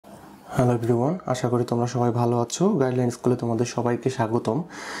Hello everyone, আশা করি তোমরা সবাই ভালো আছো। গাইডলাইন স্কুলে তোমাদের সবাইকে স্বাগতম।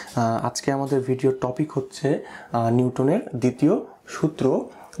 আজকে আমাদের ভিডিওর টপিক হচ্ছে নিউটনের দ্বিতীয় সূত্র,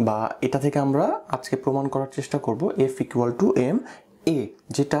 বা এটা থেকে আমরা আজকে প্রমাণ করার চেষ্টা করব F equal to M A,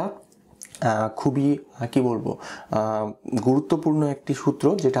 যেটা খুবই কি বলবো গুরুত্বপূর্ণ একটি সূত্র,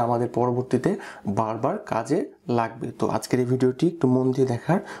 যেটা আমাদের পরবর্তীতে বারবার কাজে লাগবে। তো আজকের এই ভিডিওটি একটু মন দিয়ে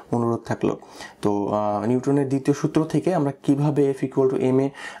দেখার অনুরোধ থাকলো। তো নিউটনের দ্বিতীয় সূত্র থেকে আমরা কিভাবে F equal to M A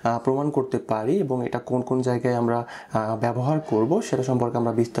প্রমাণ করতে পারি এবং এটা কোন কোন জায়গায় আমরা ব্যবহার করব সেটা সম্পর্কে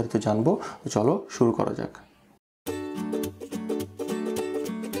আমরা বিস্তারিত জানবো। তো চলো শুরু করা যাক।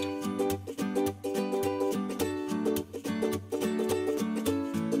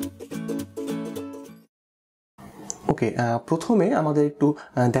 ওকে, প্রথমে আমাদের একটু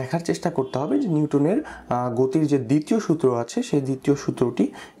দেখার চেষ্টা করতে হবে যে নিউটনের গতির যে দ্বিতীয় সূত্র আছে সেই দ্বিতীয় সূত্রটি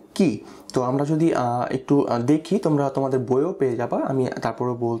কি। তো আমরা যদি একটু দেখি, তোমরা তোমাদের বইও পেয়ে যাবা, আমি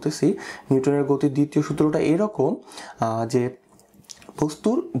তারপরে বলতেছি। নিউটনের গতির দ্বিতীয় সূত্রটা এরকম যে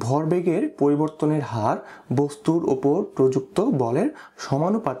বস্তুর ভরবেগের পরিবর্তনের হার বস্তুর ওপর প্রযুক্ত বলের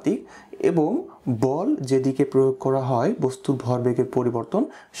সমানুপাতিক এবং বল যেদিকে প্রয়োগ করা হয় বস্তুর ভরবেগের পরিবর্তন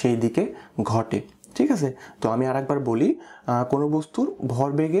সেই দিকে ঘটে। ঠিক আছে, তো আমি আরেকবার বলি, কোনো বস্তুর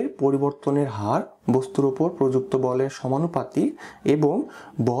ভরবেগের পরিবর্তনের হার বস্তুর ওপর প্রযুক্ত বলের সমানুপাতিক এবং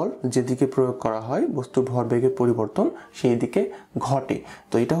বল যেদিকে প্রয়োগ করা হয় বস্তুর ভরবেগের পরিবর্তন সেই দিকে ঘটে।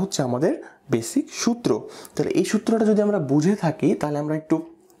 তো এটা হচ্ছে আমাদের বেসিক সূত্র। তাহলে এই সূত্রটা যদি আমরা বুঝে থাকি, তাহলে আমরা একটু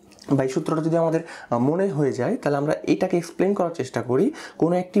বা এই সূত্রটা যদি আমাদের মনে হয়ে যায়, তাহলে আমরা এটাকে এক্সপ্লেন করার চেষ্টা করি।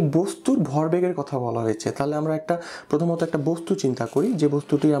 কোনো একটি বস্তুর ভরবেগের কথা বলা হয়েছে, তাহলে আমরা প্রথমত একটা বস্তু চিন্তা করি, যে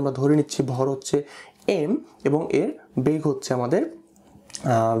বস্তুটি আমরা ধরে নিচ্ছি ভর হচ্ছে এম এবং এর বেগ হচ্ছে আমাদের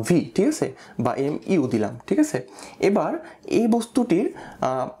ভি, ঠিক আছে, বা এম ইউ দিলাম। ঠিক আছে, এবার এই বস্তুটির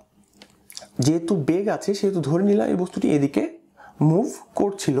যেহেতু বেগ আছে সেহেতু ধরে নিলাম এই বস্তুটি এদিকে মুভ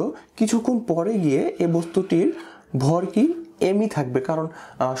করছিল। কিছুক্ষণ পরে গিয়ে এই বস্তুটির ভর কি এমই থাকবে, কারণ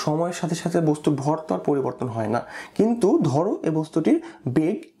সময়ের সাথে সাথে বস্তুর ভর তো আর পরিবর্তন হয় না। কিন্তু ধরো এই বস্তুটির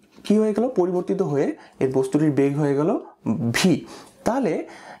বেগ কি হয়ে গেল, পরিবর্তিত হয়ে এই বস্তুটির বেগ হয়ে গেল ভি। তাহলে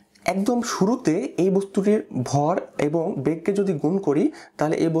একদম শুরুতে এই বস্তুটির ভর এবং বেগকে যদি গুণ করি,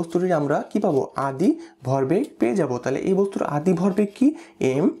 তাহলে এই বস্তুটির আমরা কি পাবো, আদি ভরবেগ পেয়ে যাব। তাহলে এই বস্তুর আদি ভরবেগ কি,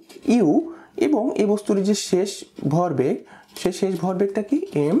 এম ইউ, এবং এই বস্তুটির যে শেষ ভরবেগ, সেই শেষ ভরবেগটা কি,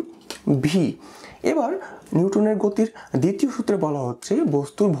 এম ভি। এবার নিউটনের গতির দ্বিতীয় সূত্রে বলা হচ্ছে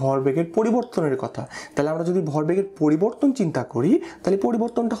বস্তুর ভরবেগের পরিবর্তনের কথা। তাহলে আমরা যদি ভরবেগের পরিবর্তন চিন্তা করি, তাহলে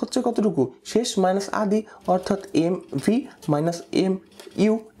পরিবর্তনটা হচ্ছে কতটুকু, শেষ মাইনাস আদি, অর্থাৎ M V minus M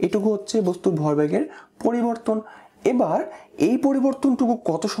U, এটুকু হচ্ছে বস্তুর ভরবেগের পরিবর্তন। এবার এই পরিবর্তনটুকু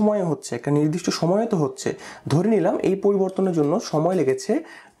কত সময়ে হচ্ছে, একটা নির্দিষ্ট সময়ে তো হচ্ছে। ধরে নিলাম এই পরিবর্তনের জন্য সময় লেগেছে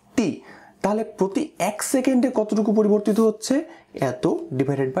টি, তাহলে প্রতি 1 সেকেন্ডে কতটুকু পরিবর্তিত হচ্ছে, এত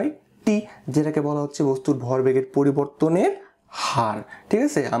ডিভাইডেড বাই টি, যেটাকে বলা হচ্ছে বস্তুর ভরবেগের পরিবর্তনের হার। ঠিক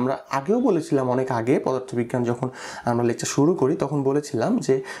আছে, আমরা আগেও বলেছিলাম, অনেক আগে পদার্থবিজ্ঞান যখন আমরা লেকচার শুরু করি তখন বলেছিলাম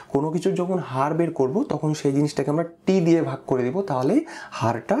যে কোনো কিছুর যখন হার বের করব তখন সেই জিনিসটাকে আমরা টি দিয়ে ভাগ করে দেব, তাহলেই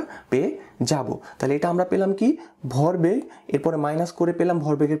হারটা পেয়ে যাব। তাহলে এটা আমরা পেলাম কি, ভরবেগ, এরপরে মাইনাস করে পেলাম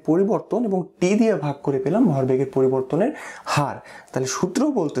ভরবেগের পরিবর্তন, এবং টি দিয়ে ভাগ করে পেলাম ভরবেগের পরিবর্তনের হার। তাহলে সূত্র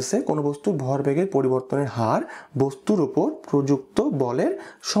বলতেছে কোনো বস্তুর ভরবেগের পরিবর্তনের হার বস্তুর উপর প্রযুক্ত বলের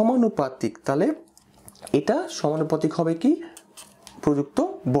সমানুপাতিক। তাহলে এটা সমানুপাতিক হবে কি, প্রযুক্ত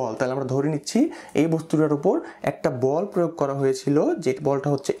বল। তাহলে আমরা ধরে নিচ্ছি এই বস্তুটার উপর একটা বল প্রয়োগ করা হয়েছিল, যে বলটা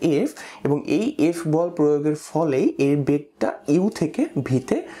হচ্ছে এফ, এবং এই এফ বল প্রয়োগের ফলেই এর বেগটা ইউ থেকে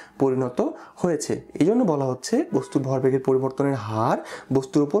ভিতে পরিণত হয়েছে। এই জন্য বলা হচ্ছে বস্তুর ভরবেগের পরিবর্তনের হার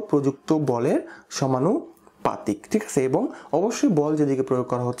বস্তুর উপর প্রযুক্ত বলের সমানুপাতিক। ঠিক আছে, এবং অবশ্যই বল যেদিকে প্রয়োগ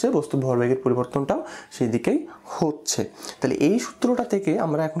করা হচ্ছে বস্তুর ভরবেগের পরিবর্তনটাও সেই দিকেই হচ্ছে। তাহলে এই সূত্রটা থেকে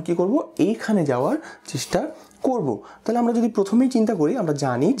আমরা এখন কি করব, এইখানে যাওয়ার চেষ্টা করব। তাহলে আমরা যদি প্রথমেই চিন্তা করি, আমরা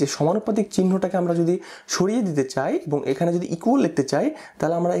জানি যে সমানুপাতিক চিহ্নটাকে আমরা যদি সরিয়ে দিতে চাই এবং এখানে যদি ইকুয়াল লিখতে চাই,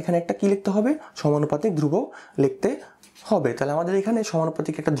 তাহলে আমরা এখানে একটা কি লিখতে হবে, সমানুপাতিক ধ্রুবক লিখতে হবে। তাহলে আমাদের এখানে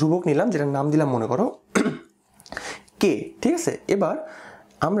সমানুপাতিক একটা ধ্রুবক নিলাম, যেটার নাম দিলাম মনে করো কে। ঠিক আছে, এবার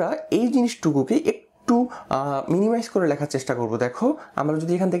আমরা এই জিনিসটুকুকে একটু মিনিমাইজ করে লেখার চেষ্টা করব। দেখো, আমরা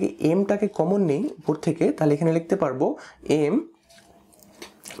যদি এখান থেকে এমটাকে কমন নেই উপর থেকে, তাহলে এখানে লিখতে পারবো M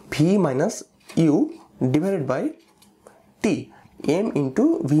V minus U divided by T, M into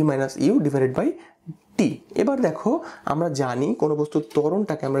V minus U divided by T. এবার দেখো, আমরা জানি কোনো বস্তুর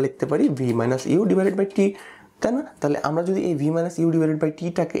ত্বরণটাকে আমরা লিখতে পারি V minus U divided by T, তাই না? তাহলে আমরা যদি এই V minus U divided by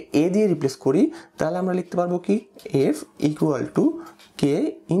টিটাকে এ দিয়ে রিপ্লেস করি, তাহলে আমরা লিখতে পারবো কি, F equal to K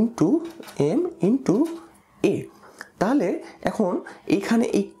into M into এ। তাহলে এখন এইখানে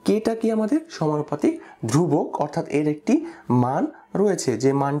এই কেটা কি আমাদের সমানুপাতিক ধ্রুবক, অর্থাৎ এর একটি মান রয়েছে,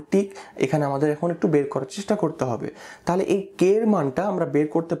 যে মানটি এখানে আমাদের এখন একটু বের করার চেষ্টা করতে হবে। তাহলে এই কে এর মানটা আমরা বের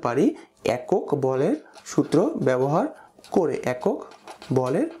করতে পারি একক বলের সূত্র ব্যবহার করে, একক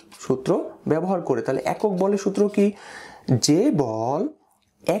বলের সূত্র ব্যবহার করে। তাহলে একক বলের সূত্র কি? যে বল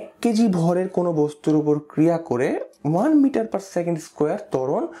 1 কেজি ভরের কোনো বস্তুর উপর ক্রিয়া করে 1 মিটার পার সেকেন্ড স্কোয়ার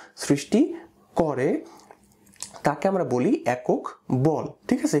ত্বরণ সৃষ্টি করে তাকে আমরা বলি একক বল।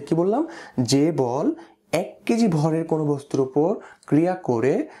 ঠিক আছে, কি বললাম? যে বল 1 কেজি ভরের কোনো বস্তুর উপর ক্রিয়া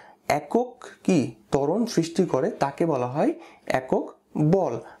করে একক কি ত্বরণ সৃষ্টি করে তাকে বলা হয় একক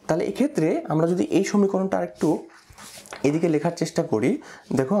বল। তাহলে এক্ষেত্রে আমরা যদি এই সমীকরণটা একটু এদিকে লেখার চেষ্টা করি,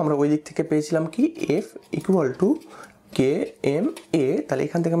 দেখো আমরা ওই দিক থেকে পেয়েছিলাম কি F equal to K M A, তাহলে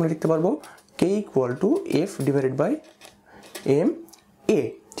এখান থেকে আমরা লিখতে পারবো K equal to F divided by M A.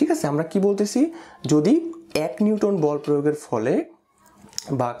 ঠিক আছে, আমরা কি বলতেছি? যদি 1 নিউটন বল প্রয়োগের ফলে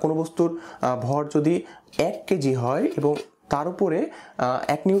বা কোনো বস্তুর ভর যদি 1 কেজি হয় এবং তার উপরে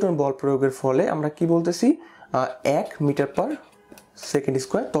 1 নিউটন বল প্রয়োগের ফলে আমরা কি বলতেছি? 1 মিটার পার সেকেন্ড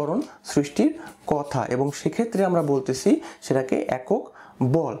স্কোয়ার ত্বরণ সৃষ্টির কথা, এবং সেক্ষেত্রে আমরা বলতেছি সেটাকে একক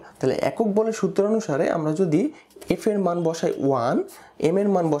বল। তাহলে একক বলের সূত্র অনুসারে আমরা যদি এফ এর মান বসাই 1, এম এর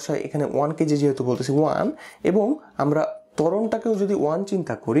মান বসাই এখানে 1 কেজি যেহেতু বলতেছি 1, এবং আমরা ত্বরণটাকেও যদি 1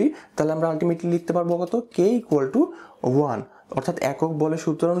 চিন্তা করি, তাহলে আমরা আলটিমেটলি লিখতে পারবো কত? কে ইকুয়াল টু 1, অর্থাৎ একক বলের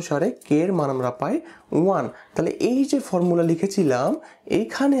সূত্র অনুসারে কে এর মান আমরা পাই 1। তাহলে এই যে ফর্মুলা লিখেছিলাম,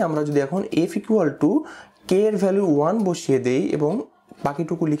 এইখানে আমরা যদি এখন এফ ইকুয়াল টু কে এর ভ্যালু 1 বসিয়ে দেই এবং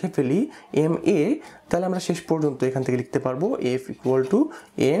বাকিটুকু লিখে ফেলি এম এ, তাহলে আমরা শেষ পর্যন্ত এখান থেকে লিখতে পারবো F equal to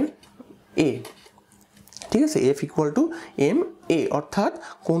M A. ঠিক আছে, F equal to M A, অর্থাৎ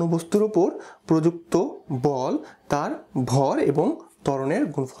কোনো বস্তুর ওপর প্রযুক্ত বল তার ভর এবং ত্বরণের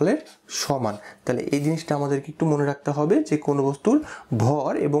গুণফলের সমান। তাহলে এই জিনিসটা আমাদেরকে একটু মনে রাখতে হবে যে কোনো বস্তুর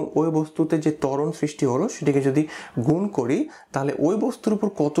ভর এবং ওই বস্তুতে যে ত্বরণ সৃষ্টি হলো সেটাকে যদি গুণ করি, তাহলে ওই বস্তুর উপর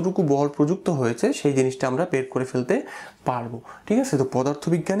কতটুকু বল প্রযুক্ত হয়েছে সেই জিনিসটা আমরা বের করে ফেলতে পারবো। ঠিক আছে, তো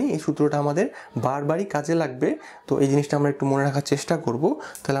পদার্থবিজ্ঞানী এই সূত্রটা আমাদের বারবারই কাজে লাগবে, তো এই জিনিসটা আমরা একটু মনে রাখার চেষ্টা করব।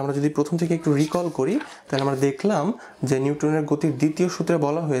 তাহলে আমরা যদি প্রথম থেকে একটু রিকল করি, তাহলে আমরা দেখলাম যে নিউটনের গতির দ্বিতীয় সূত্রে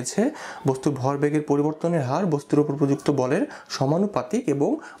বলা হয়েছে বস্তুর ভরবেগের পরিবর্তনের হার বস্তুর উপর প্রযুক্ত বলের সমানুপাতিক, এবং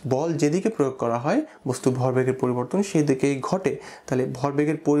বল যেদিকে প্রয়োগ করা হয় বস্তুর ভরবেগের পরিবর্তন সেই দিকেই ঘটে। তাহলে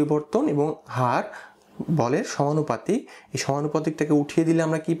ভরবেগের পরিবর্তন এবং হার বলের সমানুপাতিক, এই সমানুপাতিকটাকে উঠিয়ে দিলে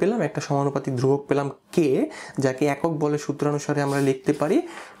আমরা কি পেলাম? একটা সমানুপাতিক ধ্রুবক পেলাম কে, যাকে একক বলের সূত্রানুসারে আমরা লিখতে পারি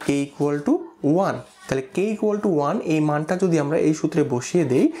কে ইকুয়াল টু 1। তাহলে কে ইকুয়াল টু 1 এই মানটা যদি আমরা এই সূত্রে বসিয়ে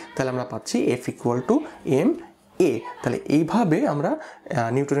দেই, তাহলে আমরা পাচ্ছি F equal to M A. তাহলে এইভাবে আমরা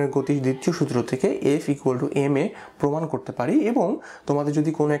নিউটনের গতির দ্বিতীয় সূত্র থেকে F equal to M A প্রমাণ করতে পারি। এবং তোমাদের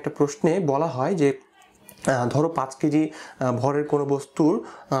যদি কোনো একটা প্রশ্নে বলা হয় যে ধরো 5 কেজি ভরের কোনো বস্তুর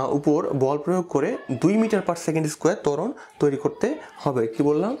উপর বল প্রয়োগ করে 2 মিটার পার সেকেন্ড স্কোয়ার ত্বরণ তৈরি করতে হবে, কি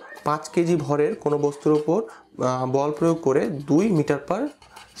বললাম? 5 কেজি ভরের কোনো বস্তুর উপর বল প্রয়োগ করে 2 মিটার পার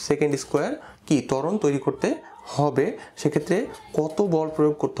সেকেন্ড স্কোয়ার কি ত্বরণ তৈরি করতে হবে, সেক্ষেত্রে কত বল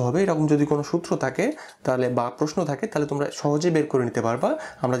প্রয়োগ করতে হবে, এরকম যদি কোনো সূত্র থাকে তাহলে বা প্রশ্ন থাকে, তাহলে তোমরা সহজে বের করে নিতে পারবা।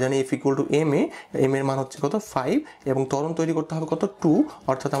 আমরা জানি F equal to M A, M এর মান হচ্ছে কত 5, এবং ত্বরণ তৈরি করতে হবে কত 2,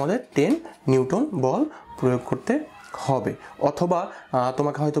 অর্থাৎ আমাদের 10 নিউটন বল প্রয়োগ করতে হবে। অথবা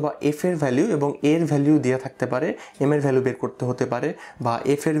তোমাকে হয়তো বা এফ এর ভ্যালু এবং এর ভ্যালু দেওয়া থাকতে পারে, এম এর ভ্যালু বের করতে হতে পারে, বা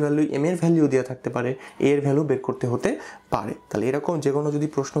এফ এর ভ্যালু এম এর ভ্যালু দেওয়া থাকতে পারে, এর ভ্যালু বের করতে হতে পারে। তাহলে এরকম যে কোনো যদি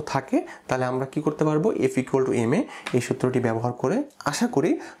প্রশ্ন থাকে, তাহলে আমরা কি করতে পারবো? F equal to M A এই সূত্রটি ব্যবহার করে আশা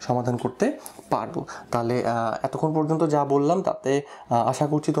করি সমাধান করতে পারবো। তাহলে এতক্ষণ পর্যন্ত যা বললাম তাতে আশা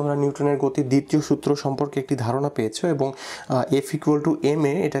করছি তোমরা নিউটনের গতির দ্বিতীয় সূত্র সম্পর্কে একটি ধারণা পেয়েছো, এবং F equal to M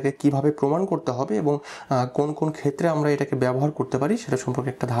A এটাকে কীভাবে প্রমাণ করতে হবে এবং কোন কোন ক্ষেত্রে আমরা এটাকে ব্যবহার করতে পারি সেটা সম্পর্কে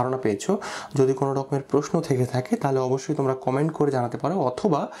একটা ধারণা পেয়েছো। যদি কোনো রকমের প্রশ্ন থেকে থাকে তাহলে অবশ্যই তোমরা কমেন্ট করে জানাতে পারো,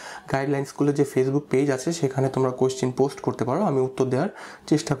 অথবা গাইডলাইন স্কুলের যে ফেসবুক পেজ আছে সেখানে তোমরা কোয়েশ্চেন পোস্ট করতে পারো, আমি উত্তর দেওয়ার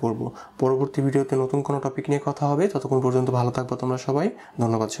চেষ্টা করব। পরবর্তী ভিডিওতে নতুন কোনো টপিক নিয়ে কথা হবে, ততক্ষণ পর্যন্ত ভালো থাকবো তোমরা সবাই।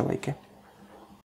 ধন্যবাদ সবাইকে।